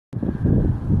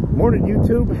Morning,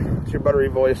 YouTube. It's your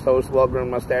buttery-voiced host, well-grown,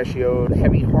 mustachioed,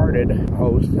 heavy-hearted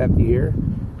host, Hefty here,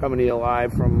 coming to you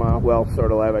live from, well,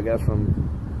 sort of live, I guess,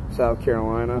 from South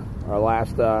Carolina. Our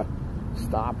last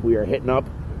stop, we are hitting up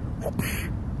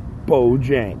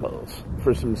Bojangles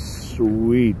for some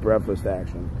sweet breakfast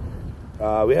action.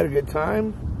 We had a good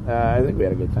time. I think we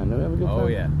had a good time. Did we have a good time? Oh,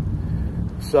 yeah.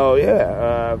 So,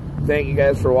 yeah, thank you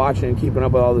guys for watching and keeping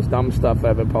up with all this dumb stuff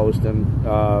I've been posting.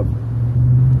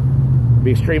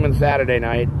 Be streaming Saturday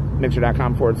night,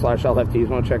 mixer.com/LFTs.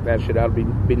 Want to check that shit out.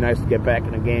 It'd be nice to get back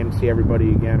in the game, see everybody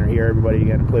again, or hear everybody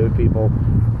again, and play with people.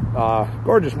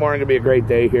 Gorgeous morning. Gonna be a great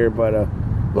day here, but a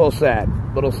little sad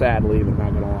leaving,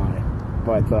 not gonna lie.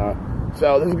 But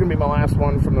so this is gonna be my last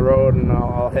one from the road, and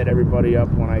I'll hit everybody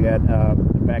up when I get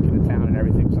back into town and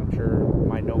everything. So I'm sure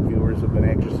my no viewers have been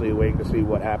anxiously waiting to see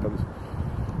what happens.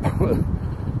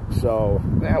 So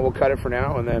yeah, we'll cut it for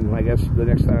now, and then I guess the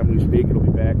next time we speak, it'll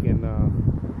be back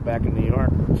in New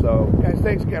York. So guys,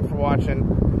 thanks again for watching.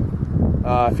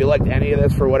 If you liked any of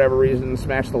this for whatever reason,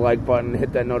 smash the like button,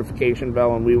 hit that notification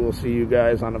bell, and we will see you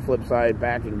guys on the flip side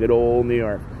back in good old New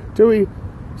York. Tui,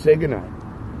 say goodnight.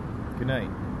 Good night.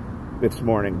 It's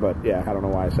morning, but yeah, I don't know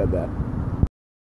why I said that.